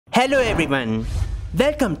Hello everyone,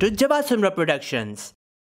 welcome to 𝗗𝗲𝗰𝗴 Productions.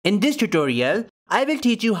 In this tutorial, I will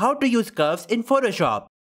teach you how to use curves in Photoshop.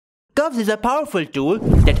 Curves is a powerful tool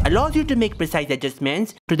that allows you to make precise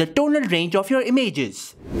adjustments to the tonal range of your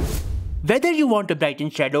images. Whether you want to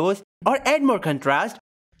brighten shadows or add more contrast,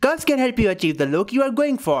 curves can help you achieve the look you are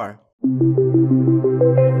going for.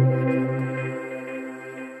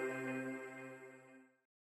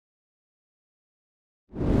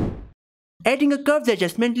 Adding a curves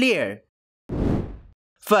adjustment layer.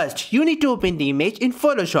 First, you need to open the image in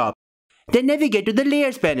Photoshop. Then navigate to the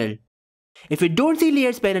Layers panel. If you don't see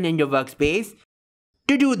Layers panel in your workspace,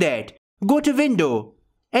 to do that, go to Window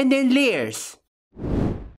and then Layers.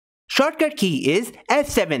 Shortcut key is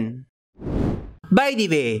F7. By the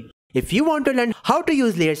way, if you want to learn how to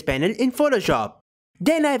use Layers panel in Photoshop,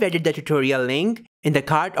 then I've added the tutorial link in the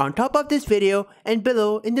card on top of this video and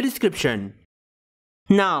below in the description.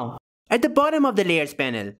 Now, at the bottom of the Layers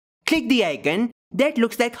panel, click the icon that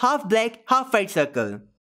looks like half black, half white circle.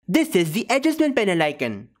 This is the Adjustment panel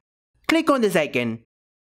icon. Click on this icon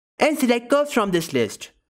and select Curves from this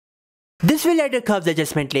list. This will add a Curves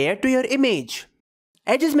adjustment layer to your image.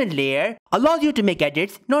 Adjustment layer allows you to make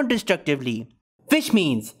edits non-destructively, which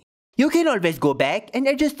means you can always go back and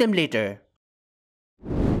adjust them later.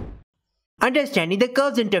 Understanding the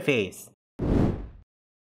Curves interface.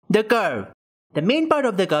 The curve. The main part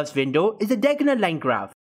of the curves window is a diagonal line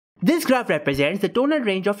graph. This graph represents the tonal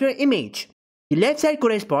range of your image. The left side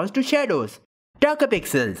corresponds to shadows, darker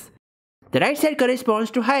pixels. The right side corresponds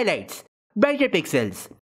to highlights, brighter pixels.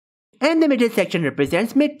 And the middle section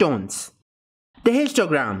represents midtones. The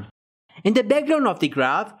histogram. In the background of the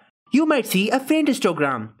graph, you might see a faint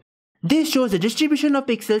histogram. This shows the distribution of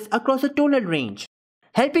pixels across the tonal range,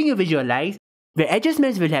 helping you visualize where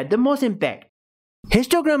adjustments will have the most impact.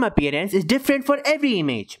 Histogram appearance is different for every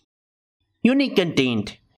image. Unique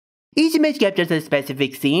content. Each image captures a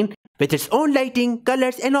specific scene with its own lighting,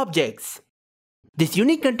 colors, and objects. This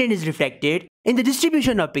unique content is reflected in the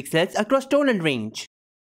distribution of pixels across tonal range,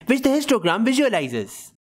 which the histogram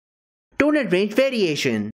visualizes. Tonal range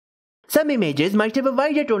variation. Some images might have a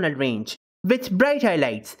wider tonal range with bright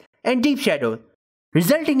highlights and deep shadows,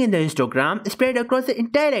 resulting in the histogram spread across the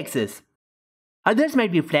entire axis. Others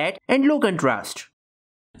might be flat and low contrast,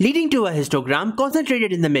 leading to a histogram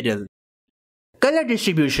concentrated in the middle. Color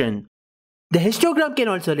distribution. The histogram can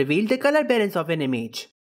also reveal the color balance of an image.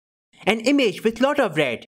 An image with lot of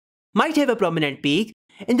red might have a prominent peak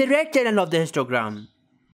in the red channel of the histogram.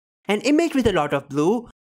 An image with a lot of blue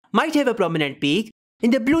might have a prominent peak in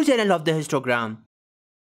the blue channel of the histogram.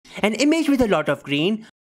 An image with a lot of green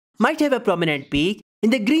might have a prominent peak in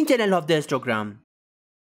the green channel of the histogram.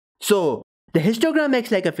 So, the histogram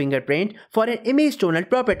acts like a fingerprint for an image's tonal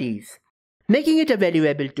properties, making it a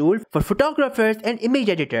valuable tool for photographers and image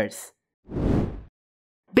editors.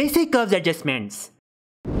 Basic curves adjustments.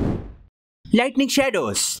 Lightening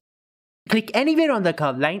shadows. Click anywhere on the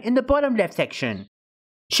curve line in the bottom left section.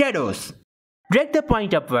 Shadows. Drag the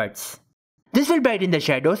point upwards. This will brighten the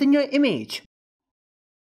shadows in your image.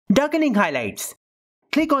 Darkening highlights.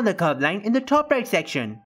 Click on the curve line in the top right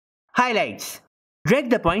section. Highlights. Drag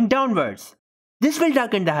the point downwards. This will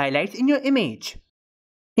darken the highlights in your image.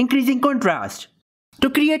 Increasing contrast. To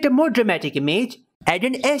create a more dramatic image, add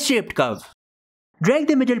an S-shaped curve. Drag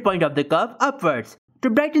the middle point of the curve upwards to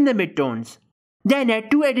brighten the midtones. Then add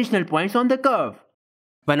 2 additional points on the curve,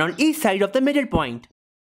 one on each side of the middle point.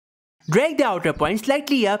 Drag the outer point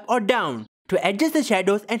slightly up or down to adjust the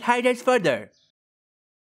shadows and highlights further.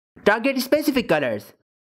 Target specific colors.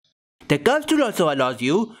 The Curves tool also allows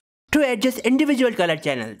you to adjust individual color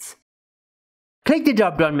channels. Click the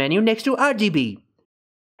drop-down menu next to RGB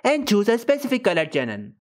and choose a specific color channel.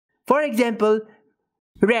 For example,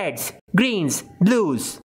 reds, greens,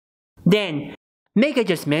 blues. Then, make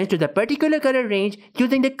adjustments to the particular color range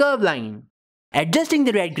using the curve line. Adjusting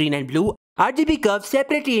the red, green, and blue RGB curves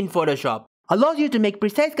separately in Photoshop allows you to make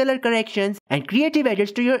precise color corrections and creative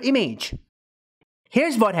edits to your image.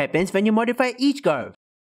 Here's what happens when you modify each curve.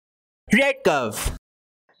 Red curve.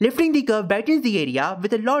 Lifting the curve brightens the area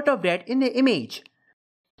with a lot of red in the image.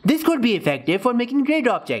 This could be effective for making red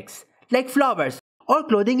objects, like flowers or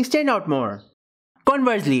clothing, stand out more.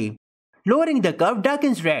 Conversely, lowering the curve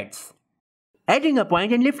darkens reds. Adding a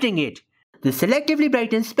point and lifting it, this selectively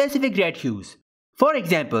brightens specific red hues. For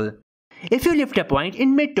example, if you lift a point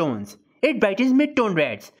in midtones, it brightens midtone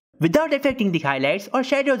reds without affecting the highlights or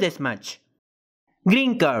shadows as much.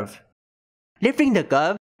 Green curve. Lifting the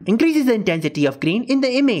curve increases the intensity of green in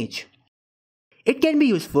the image. It can be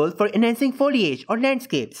useful for enhancing foliage or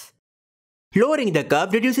landscapes. Lowering the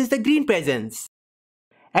curve reduces the green presence.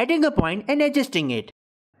 Adding a point and adjusting it.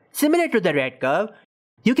 Similar to the red curve,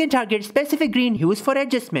 you can target specific green hues for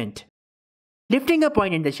adjustment. Lifting a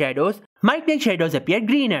point in the shadows might make shadows appear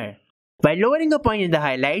greener, while lowering a point in the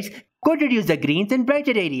highlights could reduce the greens in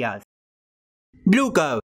brighter areas. Blue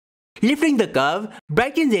curve. Lifting the curve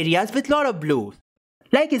brightens areas with lot of blues,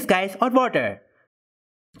 like skies or water.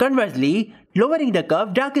 Conversely, lowering the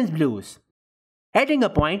curve darkens blues, adding a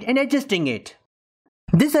point and adjusting it.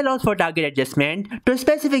 This allows for target adjustment to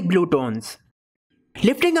specific blue tones.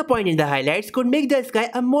 Lifting a point in the highlights could make the sky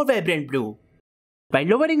a more vibrant blue, while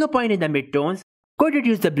lowering a point in the midtones could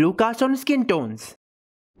reduce the blue cast on skin tones.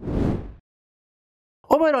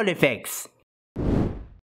 Overall effects.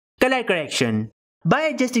 Color correction. By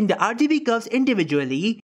adjusting the RGB curves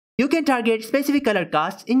individually, you can target specific color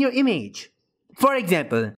casts in your image. For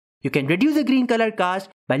example, you can reduce the green color cast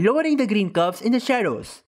by lowering the green curves in the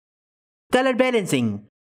shadows. Color balancing.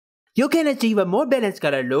 You can achieve a more balanced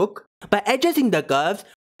color look by adjusting the curves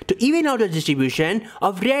to even out the distribution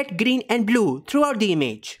of red, green and blue throughout the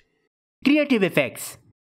image. Creative effects.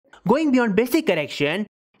 Going beyond basic correction,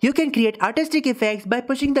 you can create artistic effects by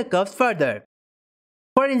pushing the curves further.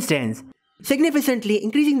 For instance, significantly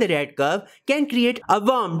increasing the red curve can create a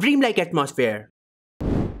warm, dreamlike atmosphere.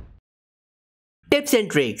 Tips and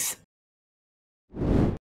tricks.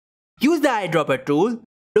 Use the eyedropper tool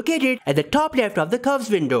located at the top left of the curves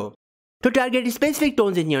window to target specific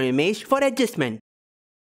tones in your image for adjustment.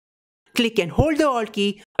 Click and hold the Alt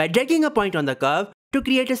key by dragging a point on the curve to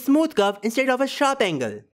create a smooth curve instead of a sharp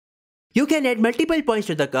angle. You can add multiple points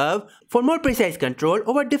to the curve for more precise control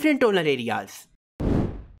over different tonal areas.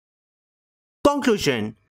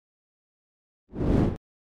 Conclusion.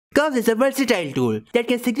 Curves is a versatile tool that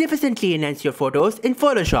can significantly enhance your photos in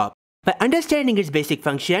Photoshop. By understanding its basic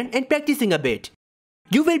function and practicing a bit,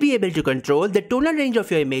 you will be able to control the tonal range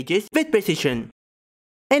of your images with precision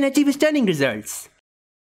and achieve stunning results.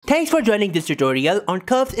 Thanks for joining this tutorial on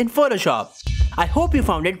curves in Photoshop. I hope you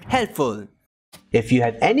found it helpful. If you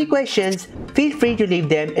have any questions, feel free to leave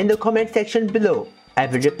them in the comment section below. I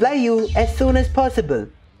will reply you as soon as possible.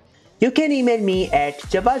 You can email me at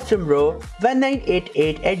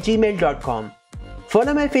𝗨𝗀𝗀𝗀𝗀𝗀@gmail.com.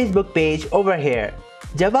 Follow my Facebook page over here,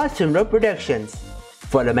 𝗨𝗀𝗀𝗀𝗀𝗀 Productions.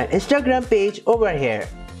 Follow my Instagram page over here,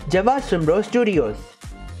 𝗨𝗀𝗀𝗀𝗀𝗀 Studios.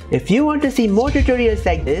 If you want to see more tutorials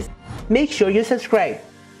like this, make sure you subscribe.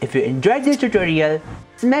 If you enjoyed this tutorial,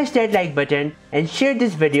 smash that like button and share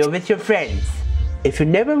this video with your friends. If you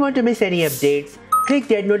never want to miss any updates, click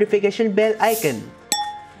that notification bell icon.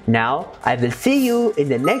 Now, I will see you in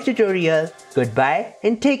the next tutorial. Goodbye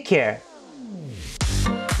and take care.